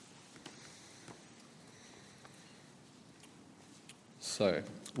So,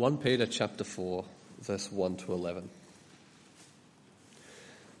 1 Peter chapter 4, verse 1 to 11.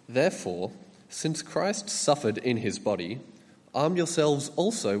 Therefore, since Christ suffered in his body, arm yourselves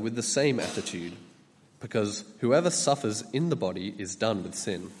also with the same attitude, because whoever suffers in the body is done with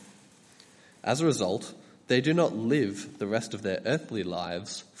sin. As a result, they do not live the rest of their earthly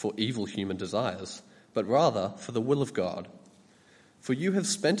lives for evil human desires, but rather for the will of God. For you have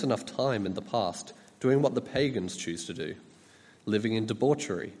spent enough time in the past doing what the pagans choose to do, living in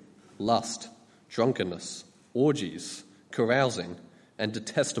debauchery, lust, drunkenness, orgies, carousing, and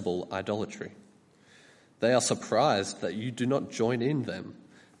detestable idolatry. They are surprised that you do not join them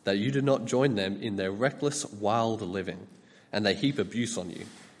in their reckless, wild living, and they heap abuse on you.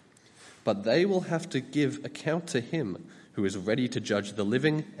 But they will have to give account to him who is ready to judge the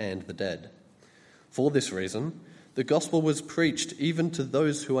living and the dead. For this reason, the gospel was preached even to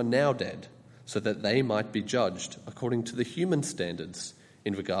those who are now dead, so that they might be judged according to the human standards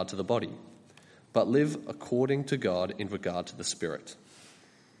in regard to the body, but live according to God in regard to the Spirit.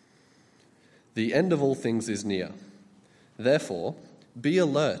 The end of all things is near. Therefore, be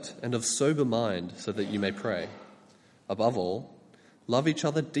alert and of sober mind so that you may pray. Above all, love each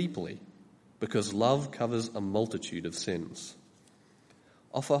other deeply, because love covers a multitude of sins.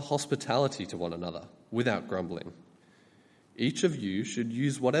 Offer hospitality to one another without grumbling. Each of you should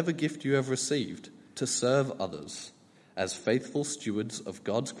use whatever gift you have received to serve others as faithful stewards of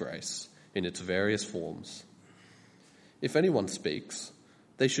God's grace in its various forms. If anyone speaks,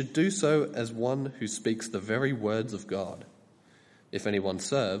 they should do so as one who speaks the very words of God. If anyone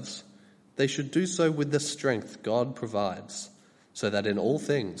serves, they should do so with the strength God provides, so that in all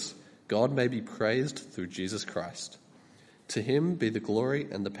things God may be praised through Jesus Christ. To him be the glory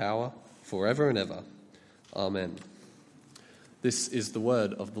and the power forever and ever. Amen. This is the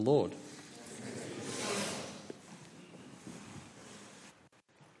word of the Lord.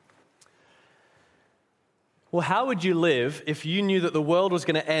 Well, how would you live if you knew that the world was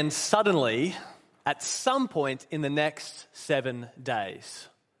going to end suddenly at some point in the next 7 days?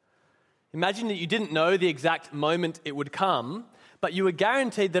 Imagine that you didn't know the exact moment it would come, but you were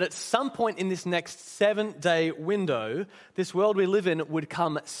guaranteed that at some point in this next 7-day window, this world we live in would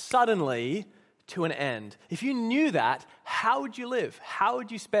come suddenly to an end. If you knew that, how would you live? How would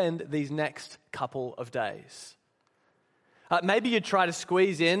you spend these next couple of days? Maybe you'd try to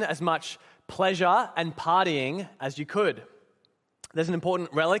squeeze in as much pleasure and partying as you could. There's an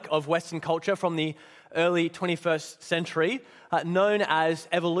important relic of Western culture from the early 21st century known as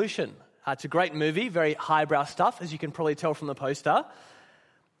Evolution. It's a great movie, very highbrow stuff, as you can probably tell from the poster.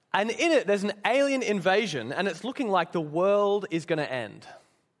 And in it, there's an alien invasion, and it's looking like the world is going to end.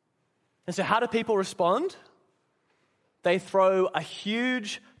 And so how do people respond? They throw a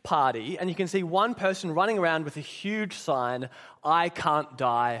huge party, and you can see one person running around with a huge sign, "I can't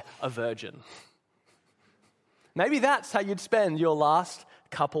die a virgin." Maybe that's how you'd spend your last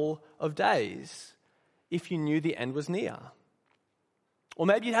couple of days if you knew the end was near. Or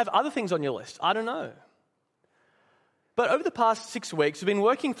maybe you'd have other things on your list. I don't know. But over the past 6 weeks, we've been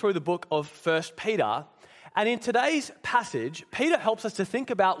working through the book of 1 Peter. And in today's passage, Peter helps us to think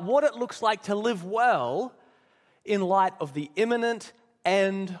about what it looks like to live well in light of the imminent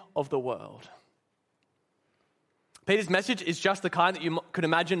end of the world. Peter's message is just the kind that you could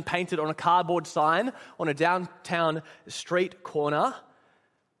imagine painted on a cardboard sign on a downtown street corner.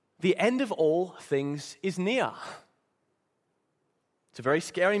 The end of all things is near. It's a very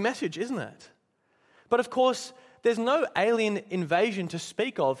scary message, isn't it? But of course, there's no alien invasion to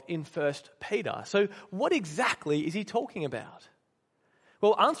speak of in 1 Peter. So what exactly is he talking about?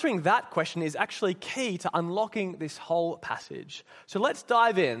 Well, answering that question is actually key to unlocking this whole passage. So let's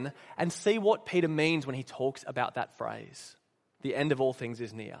dive in and see what Peter means when he talks about that phrase. The end of all things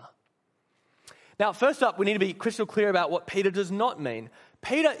is near. Now, first up, we need to be crystal clear about what Peter does not mean.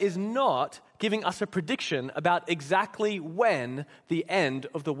 Peter is not giving us a prediction about exactly when the end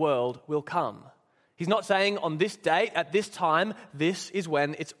of the world will come. He's not saying on this date, at this time, this is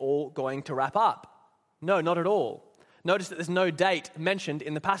when it's all going to wrap up. No, not at all. Notice that there's no date mentioned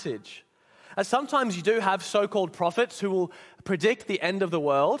in the passage. Sometimes you do have so-called prophets who will predict the end of the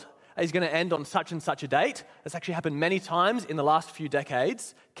world is going to end on such and such a date. That's actually happened many times in the last few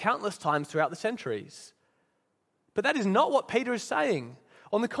decades, countless times throughout the centuries. But that is not what Peter is saying.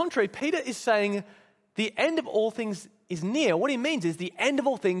 On the contrary, Peter is saying the end of all things is near. What he means is the end of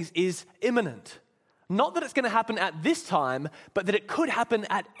all things is imminent. Not that it's going to happen at this time, but that it could happen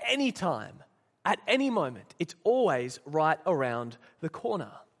at any time, at any moment. It's always right around the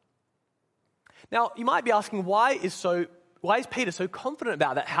corner. Now, you might be asking, why is why is Peter so confident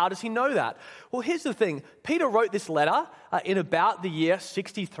about that? How does he know that? Well, here's the thing. Peter wrote this letter in about the year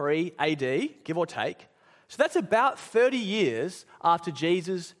 63 AD, give or take. So that's about 30 years after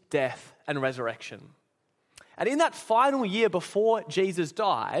Jesus' death and resurrection. And in that final year before Jesus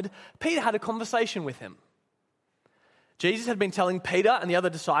died, Peter had a conversation with him. Jesus had been telling Peter and the other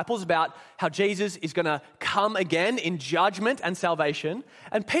disciples about how Jesus is going to come again in judgment and salvation.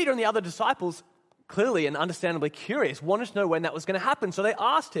 And Peter and the other disciples, clearly and understandably curious, wanted to know when that was going to happen. So they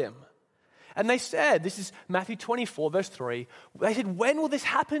asked him. And they said, this is Matthew 24, verse 3, they said, "When will this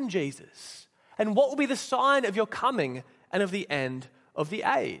happen, Jesus? And what will be the sign of your coming and of the end of the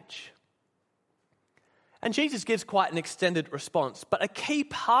age?" And Jesus gives quite an extended response, but a key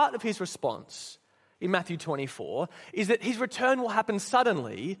part of his response in Matthew 24 is that his return will happen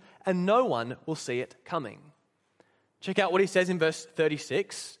suddenly and no one will see it coming. Check out what he says in verse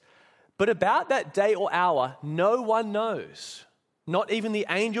 36. "But about that day or hour, no one knows, not even the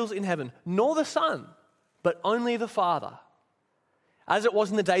angels in heaven, nor the Son, but only the Father. As it was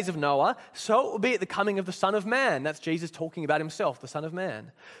in the days of Noah, so it will be at the coming of the Son of Man." That's Jesus talking about himself, the Son of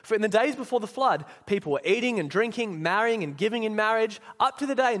Man. "For in the days before the flood, people were eating and drinking, marrying and giving in marriage, up to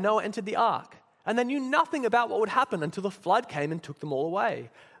the day Noah entered the ark. And they knew nothing about what would happen until the flood came and took them all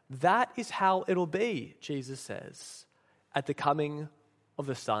away. That is how it'll be," Jesus says, "at the coming of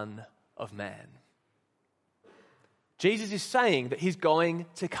the Son of Man." Jesus is saying that he's going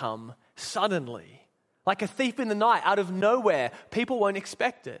to come suddenly, like a thief in the night, out of nowhere. People won't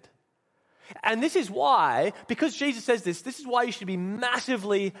expect it. And this is why, because Jesus says this is why you should be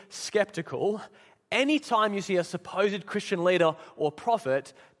massively skeptical anytime you see a supposed Christian leader or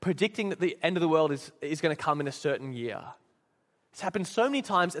prophet predicting that the end of the world is going to come in a certain year. It's happened so many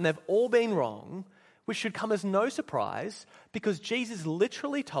times and they've all been wrong, which should come as no surprise because Jesus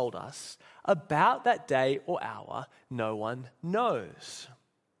literally told us about that day or hour no one knows.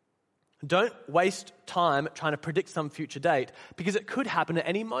 Don't waste time trying to predict some future date because it could happen at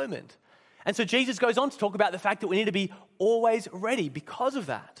any moment. And so Jesus goes on to talk about the fact that we need to be always ready because of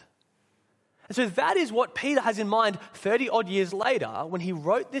that. And so that is what Peter has in mind 30 odd years later when he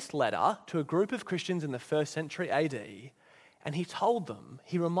wrote this letter to a group of Christians in the 1st century AD, and he told them,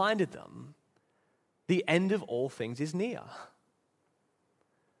 he reminded them, the end of all things is near.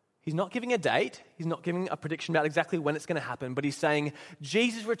 He's not giving a date, he's not giving a prediction about exactly when it's going to happen, but he's saying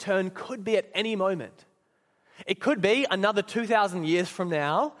Jesus' return could be at any moment. It could be another 2,000 years from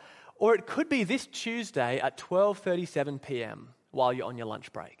now, or it could be this Tuesday at 12:37 p.m. while you're on your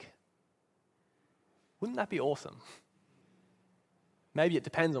lunch break. Wouldn't that be awesome? Maybe it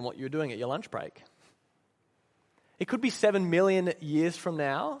depends on what you're doing at your lunch break. It could be 7 million years from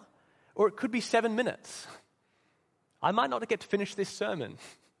now, or it could be 7 minutes. I might not get to finish this sermon.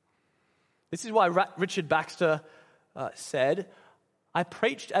 This is why Richard Baxter said, "I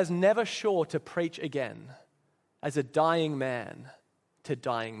preached as never sure to preach again, as a dying man to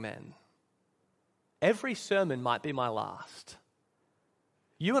dying men. Every sermon might be my last.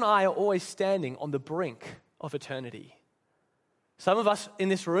 You and I are always standing on the brink of eternity. Some of us in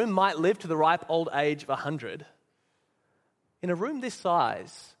this room might live to the ripe old age of 100. In a room this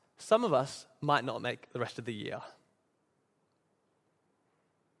size, some of us might not make the rest of the year.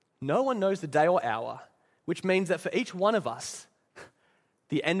 No one knows the day or hour, which means that for each one of us,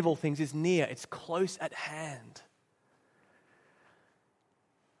 the end of all things is near. It's close at hand."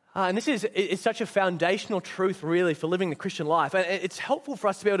 And this is such a foundational truth, really, for living the Christian life. And it's helpful for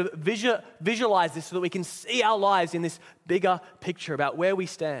us to be able to visualize this so that we can see our lives in this bigger picture about where we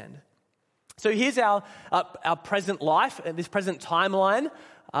stand. So here's our present life, this present timeline,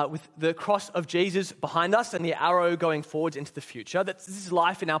 with the cross of Jesus behind us and the arrow going forwards into the future. This is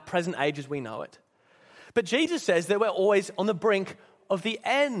life in our present age as we know it. But Jesus says that we're always on the brink of the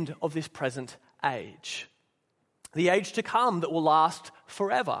end of this present age. The age to come that will last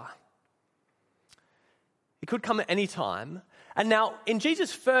forever. It could come at any time. And now, in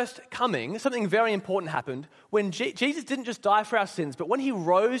Jesus' first coming, something very important happened. When Jesus didn't just die for our sins, but when he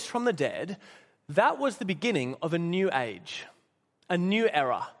rose from the dead, that was the beginning of a new age, a new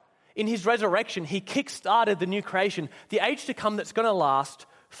era. In his resurrection, he kick-started the new creation, the age to come that's going to last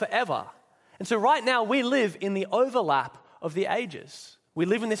forever. And so right now, we live in the overlap of the ages. We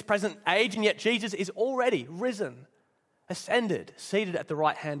live in this present age, and yet Jesus is already risen, ascended, seated at the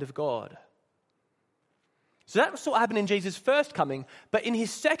right hand of God. So that's what happened in Jesus' first coming, but in his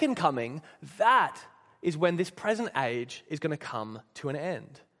second coming, that is when this present age is going to come to an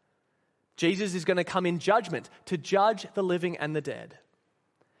end. Jesus is going to come in judgment to judge the living and the dead.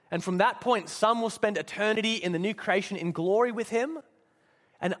 And from that point, some will spend eternity in the new creation in glory with him,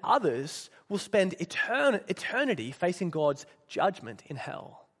 and others will spend eternity facing God's judgment in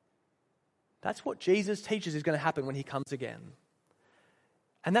hell. That's what Jesus teaches is going to happen when he comes again.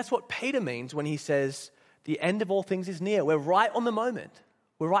 And that's what Peter means when he says, the end of all things is near. We're right on the moment.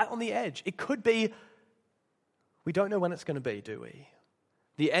 We're right on the edge. It could be, we don't know when it's going to be, do we?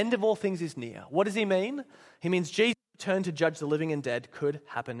 The end of all things is near. What does he mean? He means Jesus' return to judge the living and dead could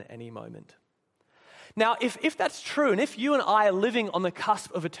happen any moment. Now, if that's true, and if you and I are living on the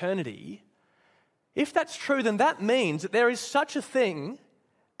cusp of eternity, if that's true, then that means that there is such a thing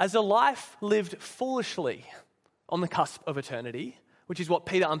as a life lived foolishly on the cusp of eternity, which is what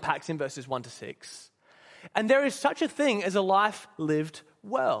Peter unpacks in verses 1 to 6. And there is such a thing as a life lived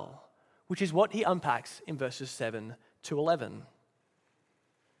well, which is what he unpacks in verses 7 to 11.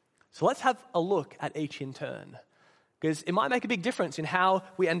 So let's have a look at each in turn, because it might make a big difference in how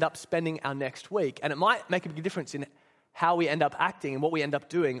we end up spending our next week, and it might make a big difference in how we end up acting and what we end up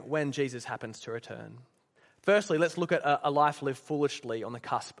doing when Jesus happens to return. Firstly, let's look at a life lived foolishly on the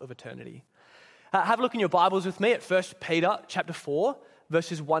cusp of eternity. Have a look in your Bibles with me at 1 Peter chapter 4,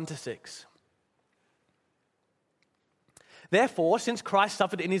 verses 1 to 6. Therefore, since Christ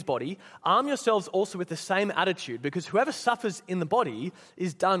suffered in his body, arm yourselves also with the same attitude, because whoever suffers in the body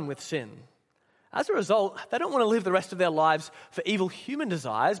is done with sin. As a result, they don't want to live the rest of their lives for evil human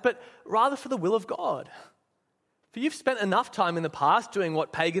desires, but rather for the will of God. For you've spent enough time in the past doing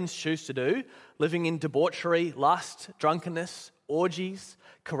what pagans choose to do, living in debauchery, lust, drunkenness, orgies,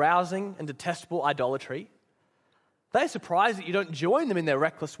 carousing, and detestable idolatry. They're surprised that you don't join them in their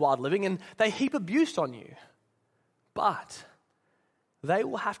reckless wild living, and they heap abuse on you. But they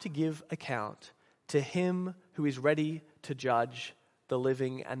will have to give account to him who is ready to judge the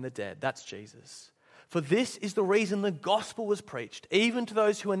living and the dead. That's Jesus. For this is the reason the gospel was preached, even to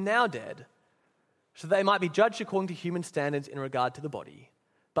those who are now dead, so that they might be judged according to human standards in regard to the body,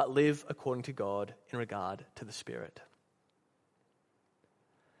 but live according to God in regard to the Spirit.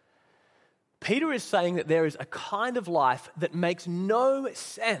 Peter is saying that there is a kind of life that makes no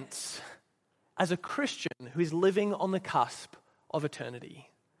sense as a Christian who is living on the cusp of eternity.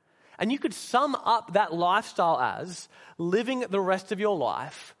 And you could sum up that lifestyle as living the rest of your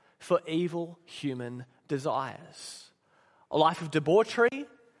life for evil human desires. A life of debauchery,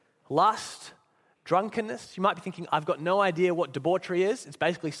 lust, drunkenness. You might be thinking, I've got no idea what debauchery is. It's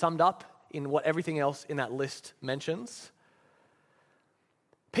basically summed up in what everything else in that list mentions.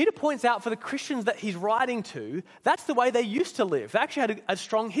 Peter points out for the Christians that he's writing to, that's the way they used to live. They actually had a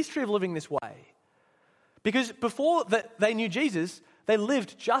strong history of living this way. Because before they knew Jesus, they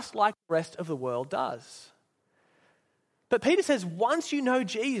lived just like the rest of the world does. But Peter says, once you know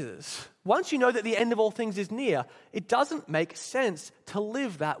Jesus, once you know that the end of all things is near, it doesn't make sense to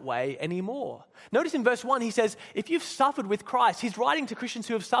live that way anymore. Notice in verse 1, he says, if you've suffered with Christ, he's writing to Christians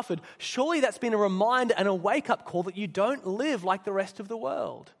who have suffered, surely that's been a reminder and a wake-up call that you don't live like the rest of the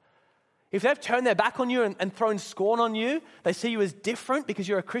world. If they've turned their back on you and thrown scorn on you, they see you as different because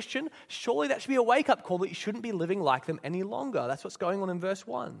you're a Christian, surely that should be a wake-up call that you shouldn't be living like them any longer. That's what's going on in verse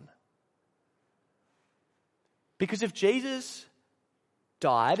 1. Because if Jesus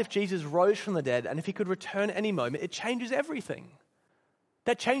died, if Jesus rose from the dead, and if he could return any moment, it changes everything.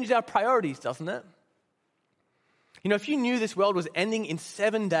 That changes our priorities, doesn't it? You know, if you knew this world was ending in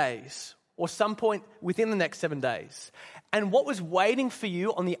 7 days, or some point within the next 7 days, and what was waiting for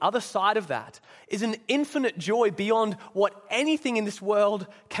you on the other side of that is an infinite joy beyond what anything in this world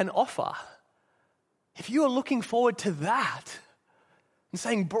can offer. If you are looking forward to that and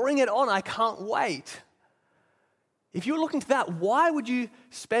saying, bring it on, I can't wait. If you're looking to that, why would you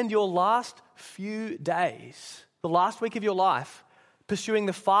spend your last few days, the last week of your life, pursuing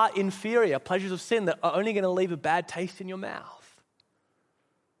the far inferior pleasures of sin that are only going to leave a bad taste in your mouth?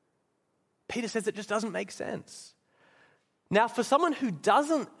 Peter says it just doesn't make sense. Now, for someone who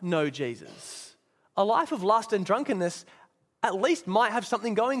doesn't know Jesus, a life of lust and drunkenness at least might have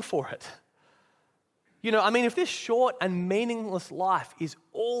something going for it. You know, I mean, if this short and meaningless life is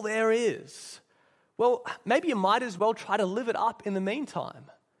all there is, well, maybe you might as well try to live it up in the meantime.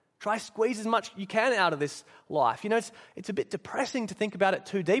 Try squeeze as much you can out of this life. You know, it's a bit depressing to think about it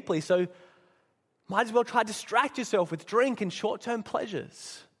too deeply, so might as well try to distract yourself with drink and short-term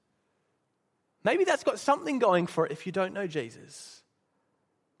pleasures. Maybe that's got something going for it if you don't know Jesus.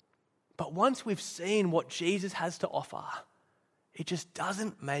 But once we've seen what Jesus has to offer, it just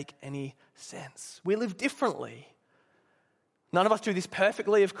doesn't make any sense. We live differently. None of us do this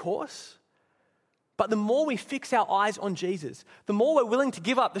perfectly, of course. But the more we fix our eyes on Jesus, the more we're willing to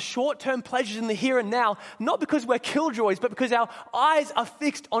give up the short-term pleasures in the here and now, not because we're killjoys, but because our eyes are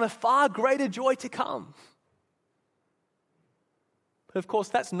fixed on a far greater joy to come. But of course,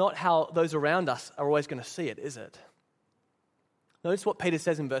 that's not how those around us are always going to see it, is it? Notice what Peter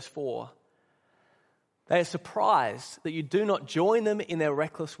says in verse 4. They are surprised that you do not join them in their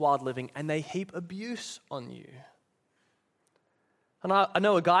reckless wild living, and they heap abuse on you. And I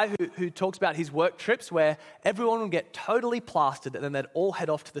know a guy who talks about his work trips where everyone would get totally plastered and then they'd all head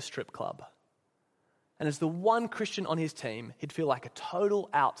off to the strip club. And as the one Christian on his team, he'd feel like a total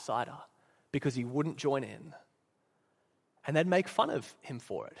outsider because he wouldn't join in. And they'd make fun of him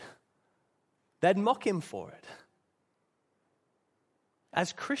for it. They'd mock him for it.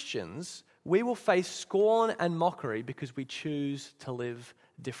 As Christians, we will face scorn and mockery because we choose to live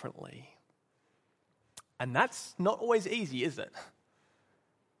differently. And that's not always easy, is it?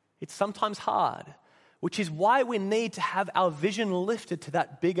 It's sometimes hard, which is why we need to have our vision lifted to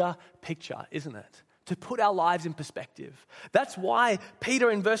that bigger picture, isn't it? To put our lives in perspective. That's why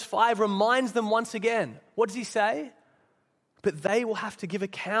Peter in verse 5 reminds them once again. What does he say? But they will have to give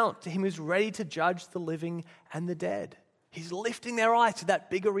account to him who's ready to judge the living and the dead. He's lifting their eyes to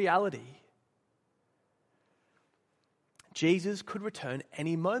that bigger reality. Jesus could return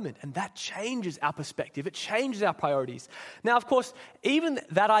any moment, and that changes our perspective. It changes our priorities. Now, of course, even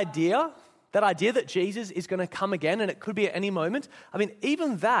that idea that Jesus is going to come again, and it could be at any moment, I mean,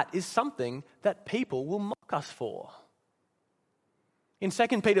 even that is something that people will mock us for. In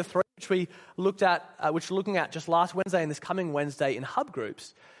 2 Peter 3, which we're looking at just last Wednesday and this coming Wednesday in hub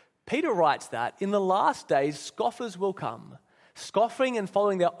groups, Peter writes that in the last days, scoffers will come, scoffing and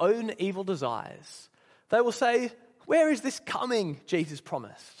following their own evil desires. They will say, "Where is this coming Jesus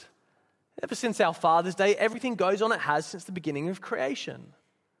promised? Ever since our Father's Day, everything goes on it has since the beginning of creation."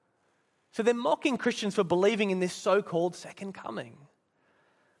 So they're mocking Christians for believing in this so-called second coming.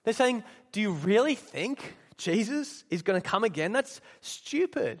 They're saying, do you really think Jesus is going to come again? That's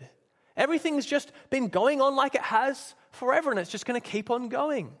stupid. Everything's just been going on like it has forever, and it's just going to keep on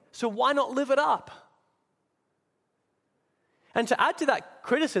going. So why not live it up? And to add to that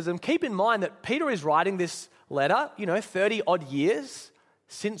criticism, keep in mind that Peter is writing this letter, 30 odd years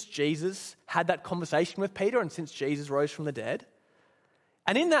since Jesus had that conversation with Peter and since Jesus rose from the dead.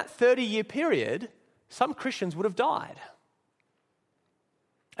 And in that 30-year period, some Christians would have died.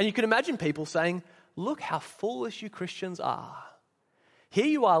 And you can imagine people saying, "Look how foolish you Christians are. Here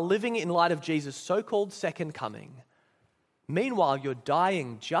you are living in light of Jesus' so-called second coming. Meanwhile, you're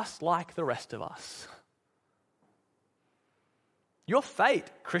dying just like the rest of us. Your fate,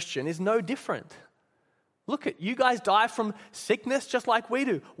 Christian, is no different. Look at you guys die from sickness just like we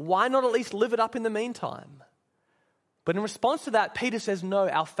do. Why not at least live it up in the meantime?" But in response to that, Peter says, no,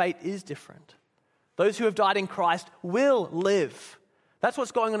 our fate is different. Those who have died in Christ will live. That's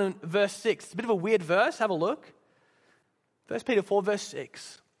what's going on in verse 6. It's a bit of a weird verse. Have a look. 1 Peter 4, verse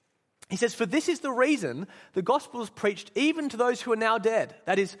 6. He says, "For this is the reason the gospel is preached even to those who are now dead."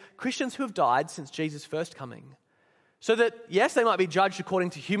 That is, Christians who have died since Jesus' first coming. So that, yes, they might be judged according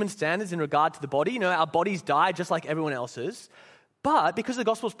to human standards in regard to the body. Our bodies die just like everyone else's. But because the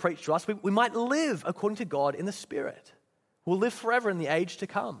gospel is preached to us, we might live according to God in the Spirit. We'll live forever in the age to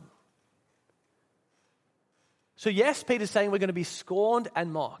come. So yes, Peter's saying we're going to be scorned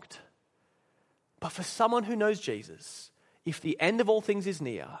and mocked. But for someone who knows Jesus, if the end of all things is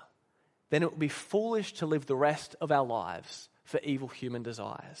near, then it will be foolish to live the rest of our lives for evil human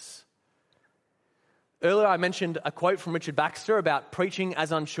desires. Earlier I mentioned a quote from Richard Baxter about preaching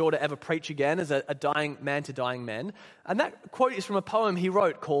as unsure to ever preach again as a dying man to dying men. And that quote is from a poem he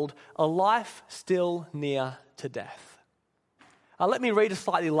wrote called "A Life Still Near to Death." Let me read a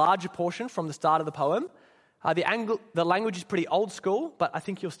slightly larger portion from the start of the poem. The language is pretty old school, but I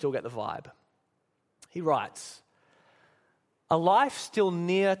think you'll still get the vibe. He writes, "A life still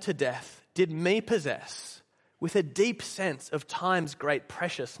near to death did me possess with a deep sense of time's great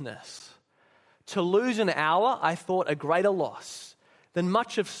preciousness. To lose an hour I thought a greater loss than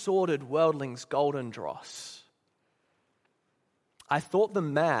much of sordid worldling's golden dross. I thought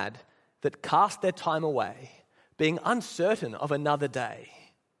them mad that cast their time away, being uncertain of another day,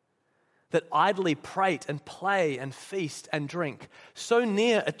 that idly prate and play and feast and drink, so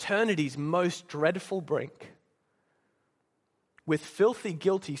near eternity's most dreadful brink, with filthy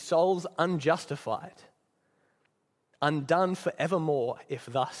guilty souls unjustified, undone for evermore if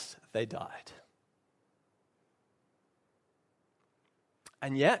thus they died."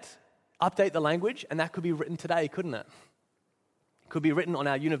 And yet, update the language, and that could be written today, couldn't it? It could be written on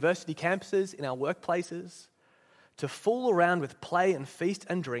our university campuses, in our workplaces, to fool around with play and feast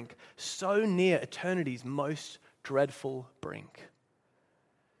and drink, so near eternity's most dreadful brink.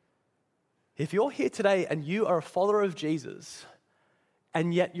 If you're here today and you are a follower of Jesus,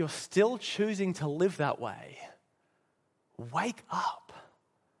 and yet you're still choosing to live that way, wake up.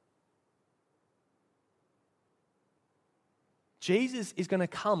 Jesus is going to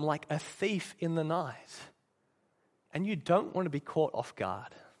come like a thief in the night. And you don't want to be caught off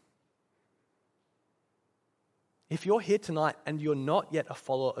guard. If you're here tonight and you're not yet a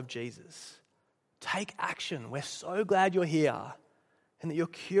follower of Jesus, take action. We're so glad you're here and that you're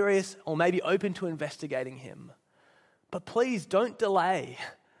curious or maybe open to investigating him. But please don't delay.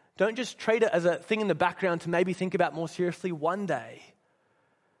 Don't just treat it as a thing in the background to maybe think about more seriously one day.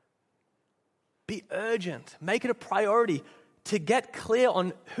 Be urgent. Make it a priority to get clear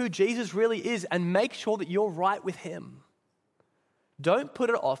on who Jesus really is and make sure that you're right with him. Don't put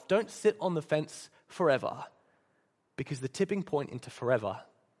it off. Don't sit on the fence forever, because the tipping point into forever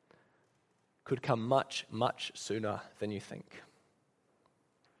could come much, much sooner than you think.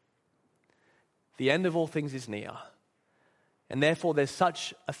 The end of all things is near, and therefore there's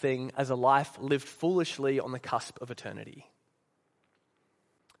such a thing as a life lived foolishly on the cusp of eternity.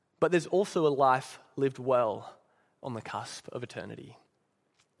 But there's also a life lived well on the cusp of eternity.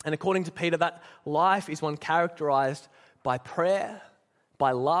 And according to Peter, that life is one characterized by prayer,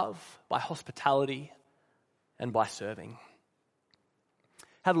 by love, by hospitality, and by serving.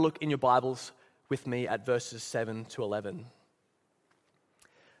 Have a look in your Bibles with me at verses 7 to 11.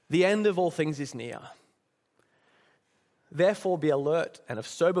 The end of all things is near. Therefore be alert and of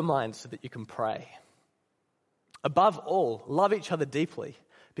sober mind so that you can pray. Above all, love each other deeply,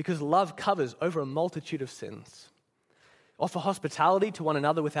 because love covers over a multitude of sins. Offer hospitality to one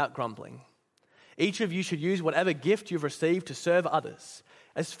another without grumbling. Each of you should use whatever gift you've received to serve others,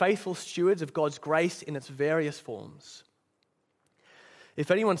 as faithful stewards of God's grace in its various forms. If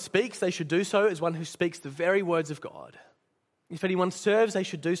anyone speaks, they should do so as one who speaks the very words of God. If anyone serves, they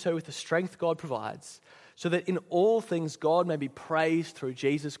should do so with the strength God provides, so that in all things God may be praised through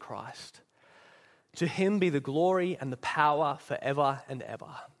Jesus Christ. To him be the glory and the power forever and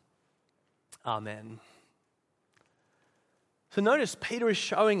ever. Amen. So notice Peter is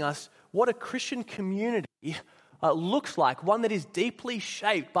showing us what a Christian community looks like, one that is deeply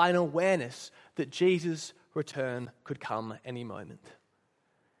shaped by an awareness that Jesus' return could come any moment.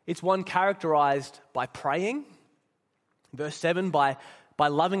 It's one characterized by praying, verse 7, by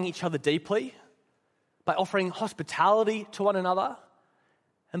loving each other deeply, by offering hospitality to one another,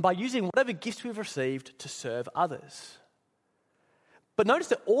 and by using whatever gifts we've received to serve others. But notice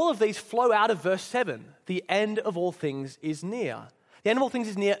that all of these flow out of verse 7. The end of all things is near. The end of all things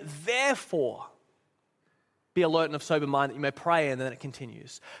is near, therefore be alert and of sober mind that you may pray, and then it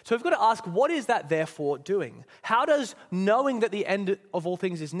continues. So we've got to ask, what is that therefore doing? How does knowing that the end of all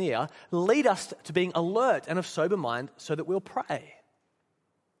things is near lead us to being alert and of sober mind so that we'll pray?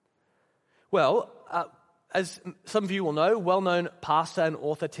 Well, as some of you will know, well-known pastor and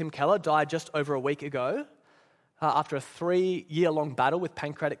author Tim Keller died just over a week ago after a 3-year-long battle with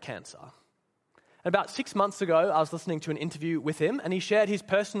pancreatic cancer. And about 6 months ago, I was listening to an interview with him, and he shared his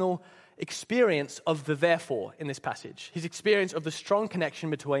personal experience of the therefore in this passage, his experience of the strong connection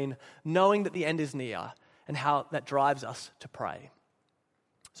between knowing that the end is near and how that drives us to pray.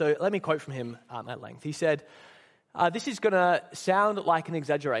 So let me quote from him at length. He said, this is going to sound like an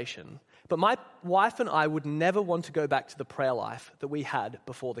exaggeration, but my wife and I would never want to go back to the prayer life that we had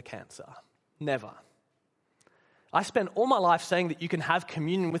before the cancer. Never. I spent all my life saying that you can have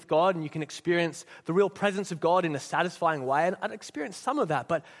communion with God and you can experience the real presence of God in a satisfying way. And I'd experienced some of that,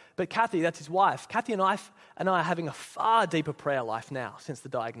 but Kathy, that's his wife, Kathy and I are having a far deeper prayer life now since the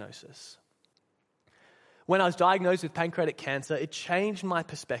diagnosis. When I was diagnosed with pancreatic cancer, it changed my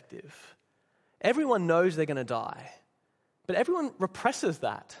perspective. Everyone knows they're going to die, but everyone represses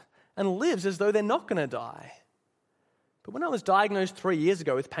that and lives as though they're not going to die. But when I was diagnosed 3 years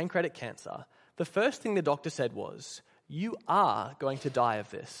ago with pancreatic cancer, the first thing the doctor said was, you are going to die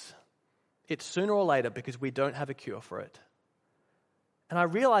of this. It's sooner or later because we don't have a cure for it. And I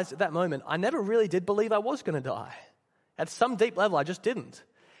realized at that moment, I never really did believe I was going to die. At some deep level, I just didn't.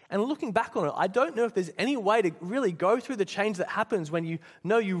 And looking back on it, I don't know if there's any way to really go through the change that happens when you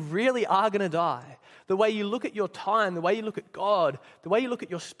know you really are going to die. The way you look at your time, the way you look at God, the way you look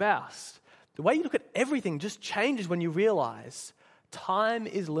at your spouse, the way you look at everything just changes when you realize time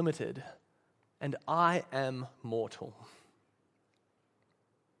is limited and I am mortal.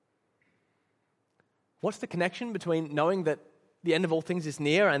 What's the connection between knowing that the end of all things is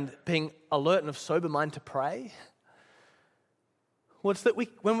near and being alert and of sober mind to pray? Well, it's that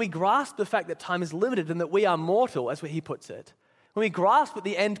when we grasp the fact that time is limited and that we are mortal, as he puts it, when we grasp that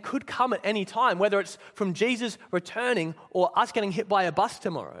the end could come at any time, whether it's from Jesus returning or us getting hit by a bus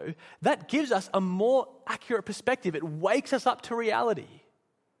tomorrow, that gives us a more accurate perspective. It wakes us up to reality.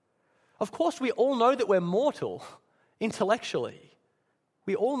 Of course, we all know that we're mortal intellectually.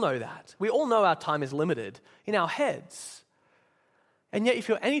 We all know that. We all know our time is limited in our heads. And yet, if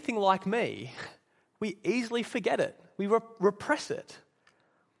you're anything like me, we easily forget it. We repress it.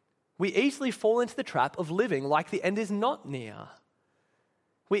 We easily fall into the trap of living like the end is not near.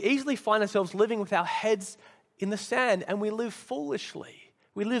 We easily find ourselves living with our heads in the sand, and we live foolishly.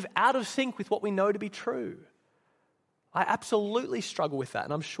 We live out of sync with what we know to be true. I absolutely struggle with that,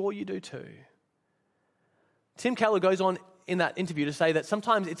 and I'm sure you do too. Tim Keller goes on in that interview to say that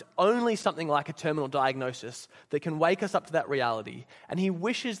sometimes it's only something like a terminal diagnosis that can wake us up to that reality, and he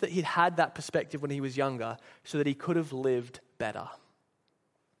wishes that he'd had that perspective when he was younger so that he could have lived better.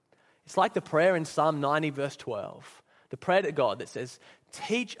 It's like the prayer in Psalm 90 verse 12, the prayer to God that says,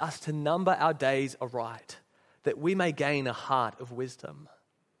 "Teach us to number our days aright, that we may gain a heart of wisdom."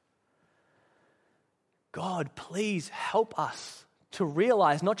 God, please help us to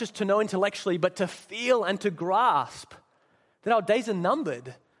realize, not just to know intellectually, but to feel and to grasp that our days are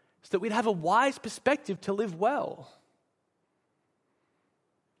numbered so that we'd have a wise perspective to live well.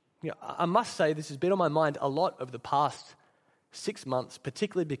 I must say this has been on my mind a lot over the past 6 months,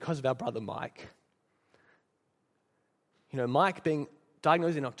 particularly because of our brother Mike. Mike being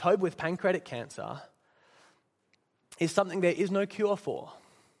diagnosed in October with pancreatic cancer is something there is no cure for.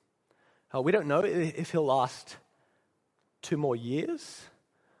 We don't know if he'll last 2 more years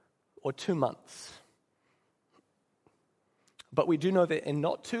or 2 months. But we do know that in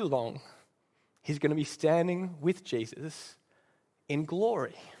not too long, he's going to be standing with Jesus in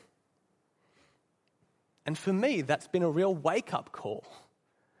glory. And for me, that's been a real wake-up call.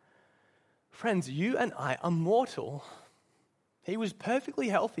 Friends, you and I are mortal. He was perfectly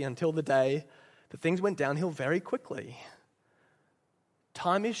healthy until the day that things went downhill very quickly.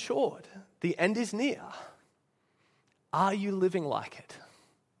 Time is short. The end is near. Are you living like it?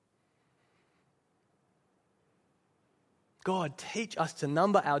 God, teach us to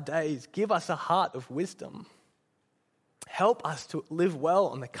number our days. Give us a heart of wisdom. Help us to live well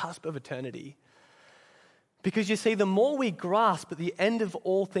on the cusp of eternity. Because you see, the more we grasp that the end of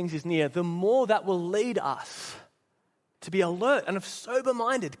all things is near, the more that will lead us to be alert and of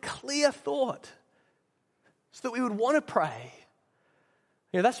sober-minded, clear thought, so that we would want to pray.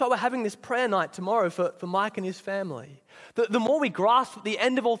 That's why we're having this prayer night tomorrow for Mike and his family. The more we grasp that the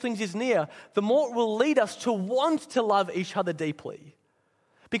end of all things is near, the more it will lead us to want to love each other deeply.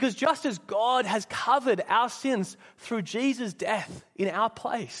 Because just as God has covered our sins through Jesus' death in our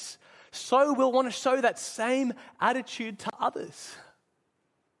place, so we'll want to show that same attitude to others.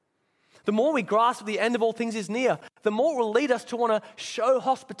 The more we grasp that the end of all things is near, the more it will lead us to want to show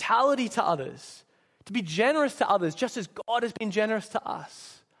hospitality to others, to be generous to others just as God has been generous to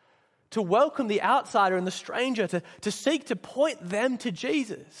us, to welcome the outsider and the stranger, to seek to point them to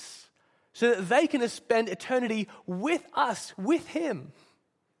Jesus so that they can spend eternity with us, with Him.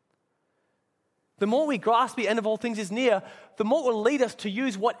 The more we grasp the end of all things is near, the more it will lead us to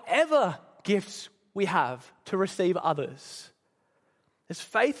use whatever gifts we have to receive others. As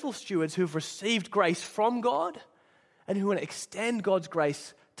faithful stewards who have received grace from God and who want to extend God's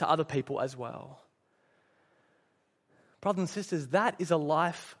grace to other people as well. Brothers and sisters, that is a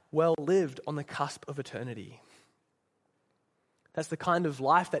life well lived on the cusp of eternity. That's the kind of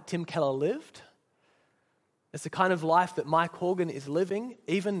life that Tim Keller lived. It's the kind of life that Mike Horgan is living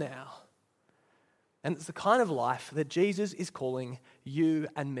even now. And it's the kind of life that Jesus is calling you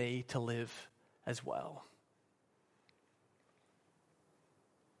and me to live as well.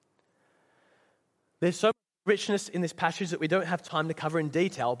 There's so much richness in this passage that we don't have time to cover in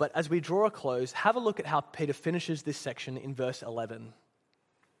detail, but as we draw a close, have a look at how Peter finishes this section in verse 11.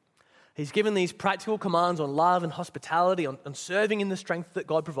 He's given these practical commands on love and hospitality, on serving in the strength that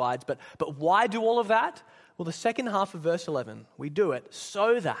God provides, but why do all of that? Well, the second half of verse 11, we do it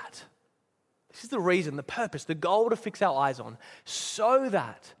so that, this is the reason, the purpose, the goal to fix our eyes on, so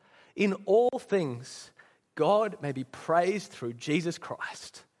that in all things God may be praised through Jesus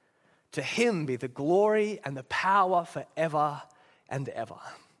Christ. To Him be the glory and the power forever and ever.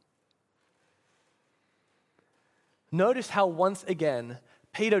 Notice how once again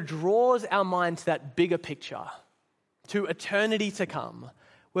Peter draws our mind to that bigger picture, to eternity to come,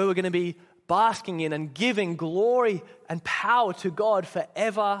 where we're going to be basking in and giving glory and power to God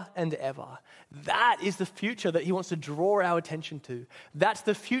forever and ever. That is the future that He wants to draw our attention to. That's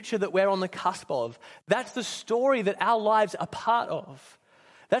the future that we're on the cusp of. That's the story that our lives are part of.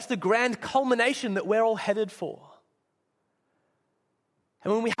 That's the grand culmination that we're all headed for.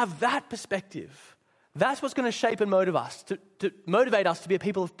 And when we have that perspective, that's what's going to shape and motivate us to be a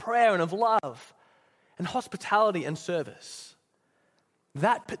people of prayer and of love and hospitality and service.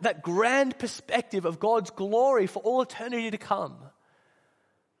 That grand perspective of God's glory for all eternity to come,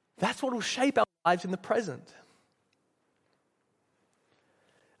 that's what will shape our lives in the present.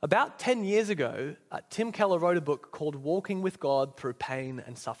 About 10 years ago, Tim Keller wrote a book called Walking with God Through Pain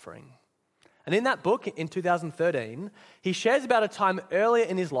and Suffering. And in that book, in 2013, he shares about a time earlier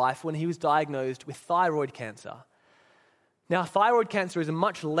in his life when he was diagnosed with thyroid cancer. Now, thyroid cancer is a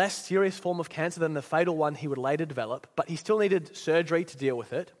much less serious form of cancer than the fatal one he would later develop, but he still needed surgery to deal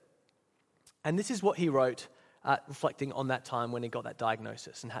with it. And this is what he wrote, reflecting on that time when he got that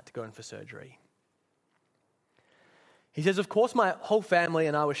diagnosis and had to go in for surgery. He says, "Of course, my whole family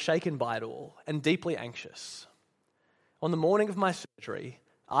and I were shaken by it all and deeply anxious. On the morning of my surgery,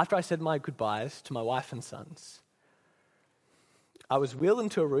 after I said my goodbyes to my wife and sons, I was wheeled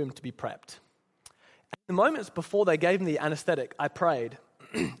into a room to be prepped. In the moments before they gave me the anesthetic, I prayed,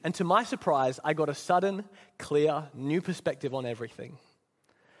 and to my surprise, I got a sudden, clear, new perspective on everything.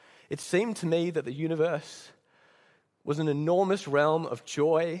 It seemed to me that the universe was an enormous realm of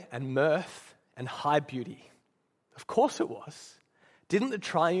joy and mirth and high beauty. Of course it was. Didn't the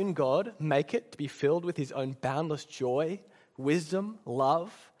triune God make it to be filled with his own boundless joy, wisdom,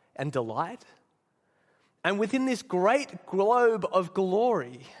 love, and delight? And within this great globe of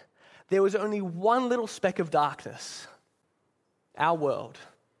glory, there was only one little speck of darkness, our world,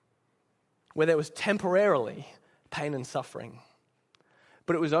 where there was temporarily pain and suffering.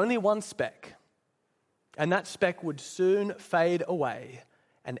 But it was only one speck, and that speck would soon fade away,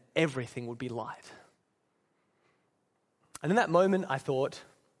 and everything would be light." And in that moment, I thought,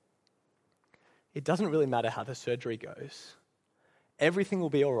 it doesn't really matter how the surgery goes. Everything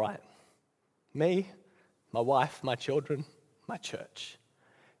will be all right. Me, my wife, my children, my church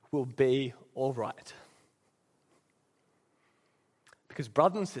will be all right. Because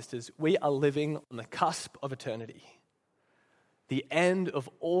brothers and sisters, we are living on the cusp of eternity. The end of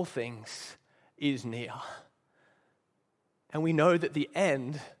all things is near. And we know that the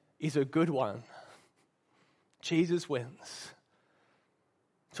end is a good one. Jesus wins.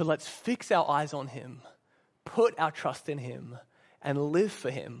 So let's fix our eyes on him, put our trust in him, and live for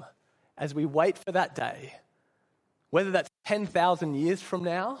him as we wait for that day, whether that's 10,000 years from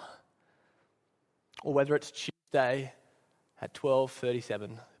now or whether it's Tuesday at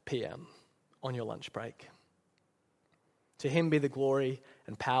 12:37 p.m. on your lunch break. To him be the glory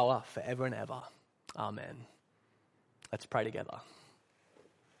and power forever and ever. Amen. Let's pray together.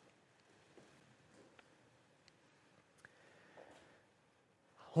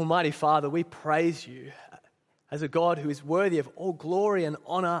 Almighty Father, we praise you as a God who is worthy of all glory and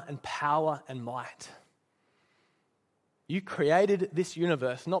honor and power and might. You created this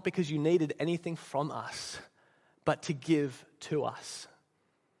universe not because you needed anything from us, but to give to us.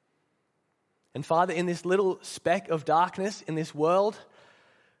 And Father, in this little speck of darkness in this world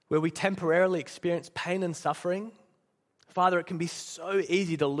where we temporarily experience pain and suffering, Father, it can be so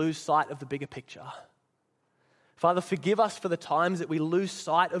easy to lose sight of the bigger picture. Father, forgive us for the times that we lose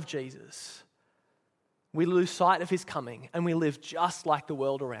sight of Jesus. We lose sight of his coming and we live just like the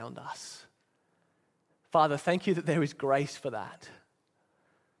world around us. Father, thank you that there is grace for that.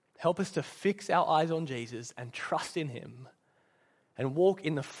 Help us to fix our eyes on Jesus and trust in him and walk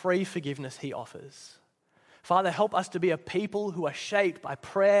in the free forgiveness he offers. Father, help us to be a people who are shaped by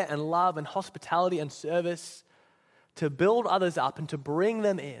prayer and love and hospitality and service to build others up and to bring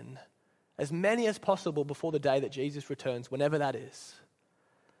them in, as many as possible before the day that Jesus returns, whenever that is.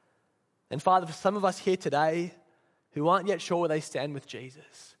 And Father, for some of us here today who aren't yet sure where they stand with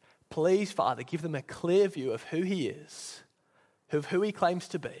Jesus, please, Father, give them a clear view of who he is, of who he claims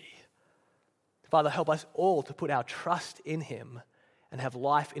to be. Father, help us all to put our trust in him and have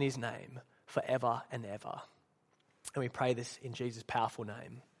life in his name forever and ever. And we pray this in Jesus' powerful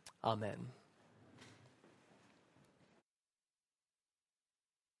name. Amen.